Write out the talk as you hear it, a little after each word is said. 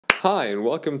Hi, and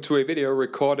welcome to a video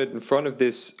recorded in front of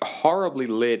this horribly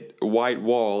lit white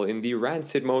wall in the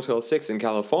rancid Motel 6 in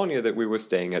California that we were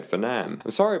staying at for NAMM. I'm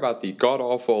sorry about the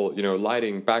god-awful,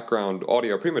 lighting, background,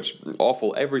 audio, pretty much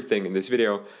awful everything in this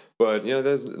video, but,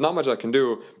 there's not much I can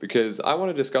do because I want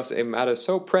to discuss a matter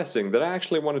so pressing that I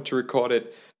actually wanted to record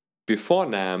it before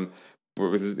NAMM.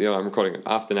 I'm recording it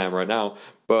after NAMM right now,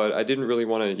 but I didn't really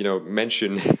want to,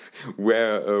 mention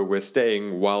where we're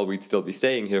staying while we'd still be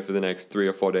staying here for the next 3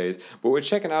 or 4 days. But we're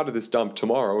checking out of this dump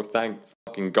tomorrow, thank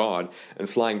fucking God, and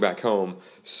flying back home.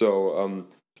 So,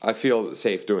 I feel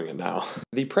safe doing it now.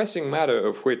 The pressing matter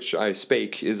of which I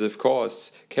spake is, of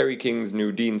course, Kerry King's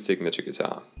new Dean signature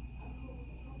guitar.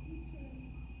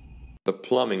 The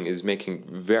plumbing is making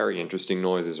very interesting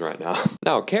noises right now.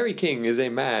 Now, Kerry King is a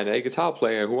man, a guitar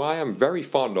player who I am very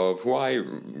fond of, who I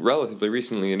relatively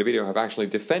recently in a video have actually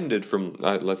defended from,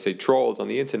 let's say, trolls on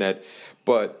the internet,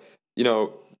 but,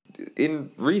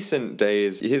 in recent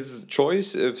days, his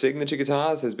choice of signature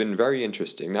guitars has been very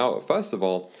interesting. Now, first of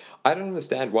all, I don't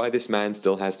understand why this man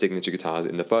still has signature guitars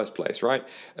in the first place, right?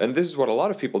 And this is what a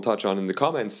lot of people touch on in the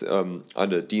comments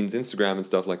under Dean's Instagram and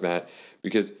stuff like that,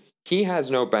 because he has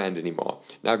no band anymore.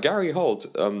 Now, Gary Holt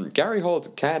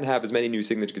can have as many new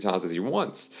signature guitars as he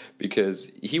wants,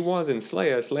 because he was in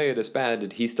Slayer, Slayer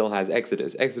disbanded, he still has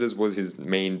Exodus. Exodus was his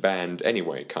main band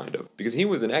anyway, kind of. Because he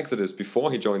was in Exodus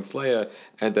before he joined Slayer,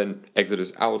 and then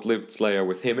Exodus outlived Slayer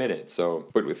with him in it, so.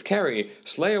 But with Kerry,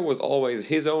 Slayer was always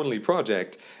his only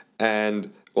project,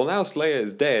 and well, now Slayer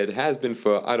is dead, has been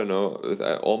for, I don't know,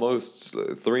 almost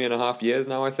 3.5 years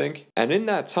now, I think. And in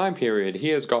that time period, he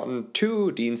has gotten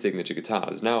 2 Dean signature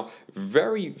guitars. Now,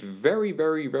 very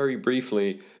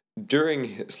briefly,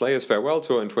 during Slayer's farewell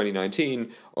tour in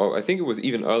 2019, or I think it was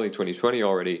even early 2020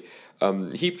 already,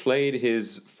 he played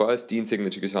his first Dean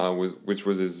signature guitar, which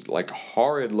was his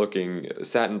horrid-looking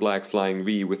satin black Flying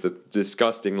V with the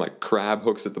disgusting crab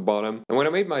hooks at the bottom. And when I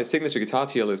made my signature guitar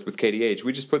tier list with KDH,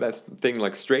 we just put that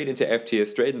thing straight into F tier,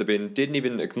 straight in the bin, didn't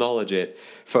even acknowledge it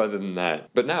further than that.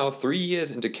 But now, 3 years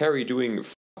into Kerry doing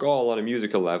all on a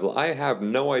musical level, I have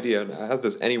no idea, as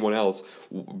does anyone else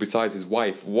besides his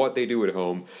wife, what they do at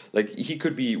home. He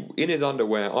could be in his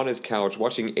underwear on his couch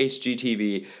watching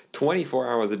HGTV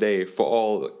 24 hours a day for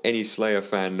all any Slayer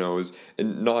fan knows,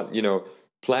 and not,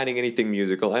 planning anything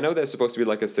musical. I know there's supposed to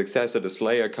be a successor to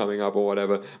Slayer coming up or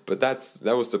whatever, but that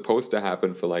was supposed to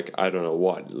happen for I don't know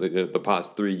what, the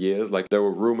past 3 years. There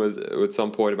were rumors at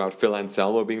some point about Phil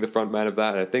Anselmo being the frontman of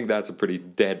that. I think that's a pretty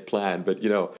dead plan, but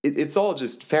it's all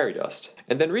just fairy dust.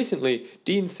 And then recently,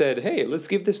 Dean said, hey, let's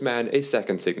give this man a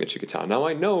second signature guitar. Now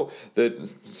I know that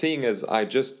seeing as I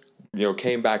just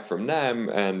came back from NAMM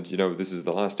and, this is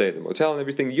the last day at the motel and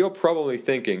everything, you're probably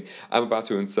thinking I'm about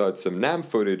to insert some NAMM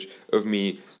footage of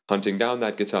me hunting down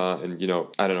that guitar and,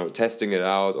 I don't know, testing it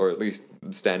out, or at least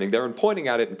standing there and pointing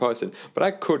at it in person, but I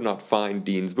could not find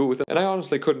Dean's booth, and I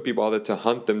honestly couldn't be bothered to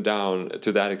hunt them down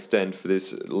to that extent for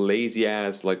this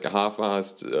lazy-ass,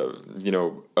 half-assed,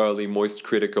 early moist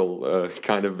critical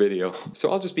kind of video.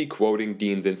 So I'll just be quoting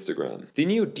Dean's Instagram. The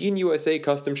new Dean USA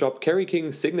custom shop Kerry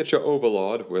King Signature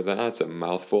Overlord, well that's a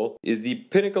mouthful, is the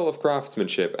pinnacle of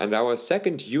craftsmanship and our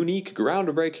second unique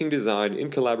groundbreaking design in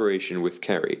collaboration with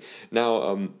Kerry.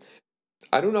 Now,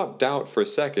 I do not doubt for a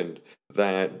second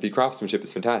that the craftsmanship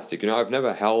is fantastic. I've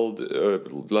never held,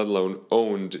 let alone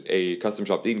owned, a custom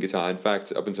shop Dean guitar. In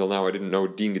fact, up until now, I didn't know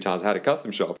Dean guitars had a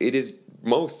custom shop. It is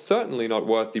most certainly not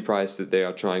worth the price that they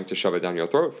are trying to shove it down your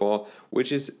throat for,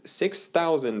 which is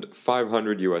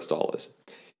 $6,500 US.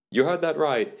 You heard that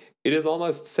right. It is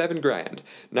almost $7 grand.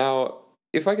 Now,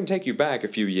 if I can take you back a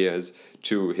few years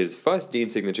to his first Dean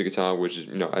signature guitar, which is,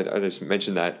 I just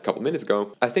mentioned that a couple minutes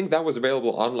ago, I think that was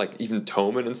available on even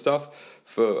Thomann and stuff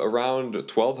for around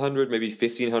 1,200, maybe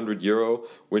 1,500 euro,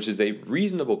 which is a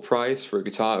reasonable price for a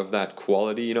guitar of that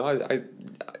quality. I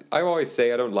always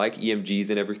say I don't like EMGs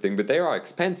and everything, but they are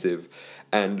expensive,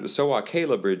 and so are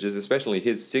Kayla bridges, especially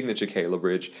his signature Kayla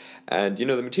bridge, and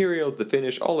the materials, the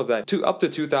finish, all of that, up to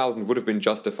 2,000 would have been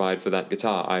justified for that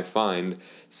guitar, I find.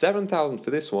 7,000 for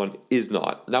this one is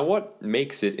not. Now what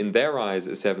makes it, in their eyes,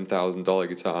 a $7,000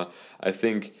 guitar, I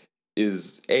think,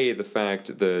 is A, the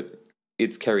fact that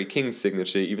it's Kerry King's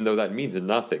signature, even though that means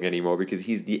nothing anymore, because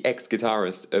he's the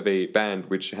ex-guitarist of a band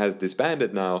which has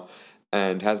disbanded now,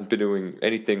 and hasn't been doing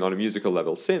anything on a musical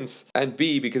level since, and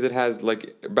B, because it has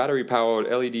battery-powered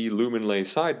LED lumen-lay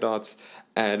side dots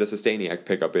and a Sustainiac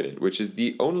pickup in it, which is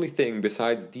the only thing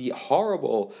besides the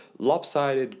horrible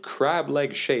lopsided crab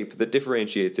leg shape that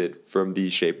differentiates it from the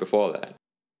shape before that.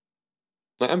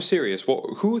 Like, I'm serious.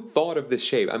 Who thought of this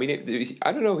shape? I mean,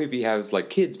 I don't know if he has like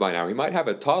kids by now. He might have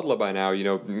a toddler by now. You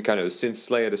know, kind of since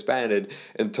Slayer disbanded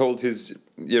and told his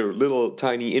little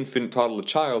tiny infant toddler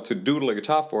child to doodle a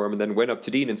guitar for him, and then went up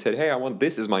to Dean and said, "Hey, I want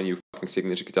this as my new fucking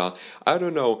signature guitar." I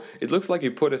don't know. It looks like he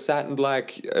put a satin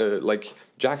black like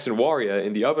Jackson Warrior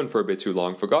in the oven for a bit too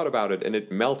long, forgot about it, and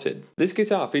it melted. This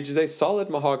guitar features a solid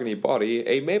mahogany body,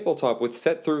 a maple top with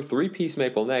set-through 3-piece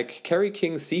maple neck, Kerry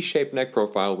King C-shaped neck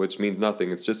profile, which means nothing,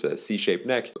 it's just a C-shaped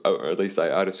neck, or at least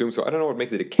I'd assume so. I don't know what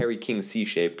makes it a Kerry King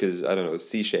C-shape, because, I don't know,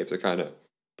 C-shapes are kind of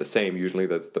the same usually,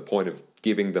 that's the point of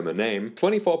giving them a name.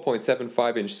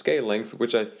 24.75 inch scale length,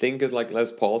 which I think is like Les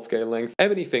Paul scale length.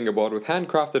 Ebony fingerboard with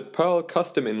handcrafted pearl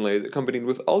custom inlays accompanied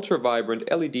with ultra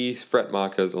vibrant LED fret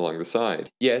markers along the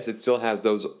side. Yes, it still has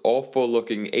those awful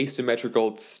looking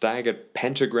asymmetrical staggered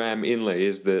pentagram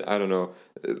inlays that, I don't know,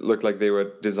 look like they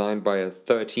were designed by a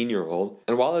 13-year-old.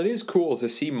 And while it is cool to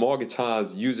see more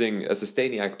guitars using a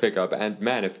Sustainiac pickup, and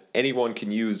man, if anyone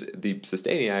can use the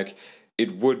Sustainiac,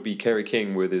 it would be Kerry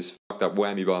King with his fucked up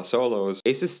whammy bar solos.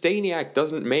 A Sustainiac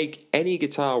doesn't make any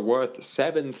guitar worth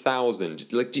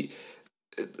 $7,000. Like,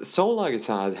 Solar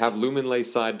guitars have lumen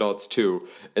lace side dots too,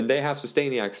 and they have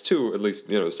Sustainiacs too, at least,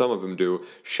 you know, some of them do.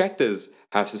 Schecters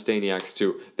have Sustainiacs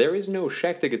too. There is no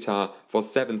Schecter guitar for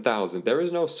 $7,000. There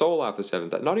is no Solar for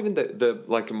 $7,000. Not even the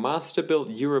like master-built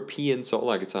European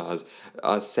Solar guitars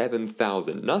are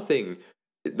 $7,000. Nothing.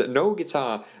 No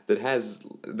guitar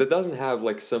that doesn't have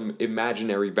like some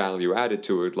imaginary value added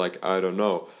to it, like, I don't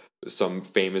know, some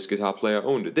famous guitar player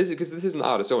owned it. This is an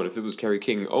artist owned. If it was Kerry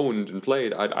King owned and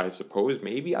played, I suppose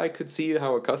maybe I could see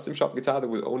how a custom shop guitar that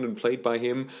was owned and played by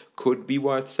him could be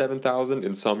worth $7,000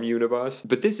 in some universe.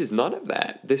 But this is none of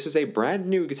that. This is a brand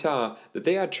new guitar that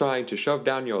they are trying to shove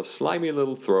down your slimy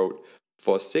little throat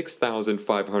for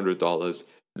 $6,500.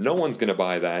 No one's gonna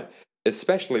buy that.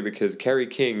 Especially because Kerry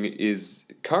King is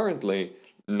currently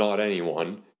not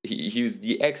anyone. He's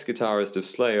the ex-guitarist of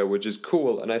Slayer, which is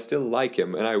cool, and I still like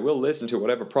him, and I will listen to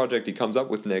whatever project he comes up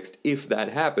with next if that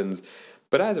happens.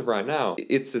 But as of right now,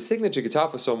 it's a signature guitar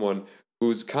for someone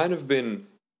who's kind of been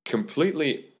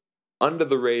completely under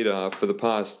the radar for the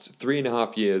past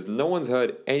 3.5 years. No one's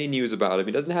heard any news about him.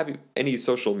 He doesn't have any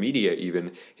social media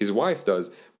even. His wife does,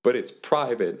 but it's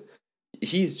private.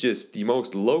 He's just the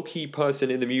most low-key person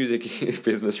in the music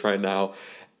business right now,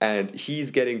 and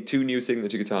he's getting 2 new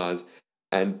signature guitars,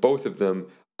 and both of them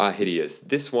are hideous.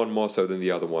 This one more so than the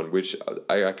other one, which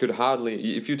I could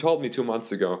hardly... If you told me 2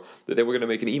 months ago that they were going to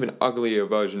make an even uglier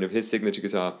version of his signature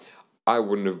guitar, I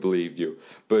wouldn't have believed you.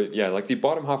 But yeah, like the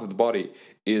bottom half of the body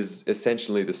is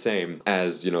essentially the same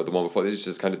as, you know, the one before. It's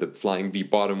just kind of the flying V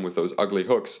bottom with those ugly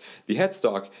hooks. The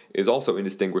headstock is also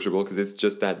indistinguishable because it's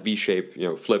just that V shape, you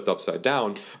know, flipped upside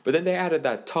down. But then they added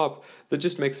that top that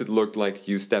just makes it look like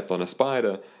you stepped on a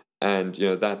spider. And, you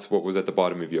know, that's what was at the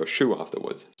bottom of your shoe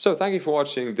afterwards. So thank you for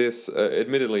watching this,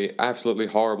 admittedly, absolutely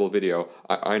horrible video.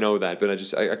 I know that, but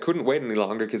I couldn't wait any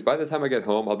longer, because by the time I get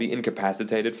home, I'll be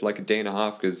incapacitated for like a day and a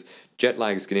half, because jet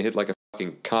lag is gonna hit like a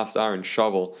fucking cast iron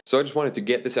shovel. So I just wanted to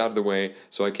get this out of the way,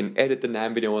 so I can edit the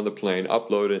NAMM video on the plane,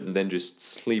 upload it, and then just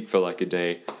sleep for like a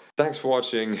day. Thanks for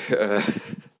watching.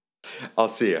 I'll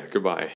see ya. Goodbye.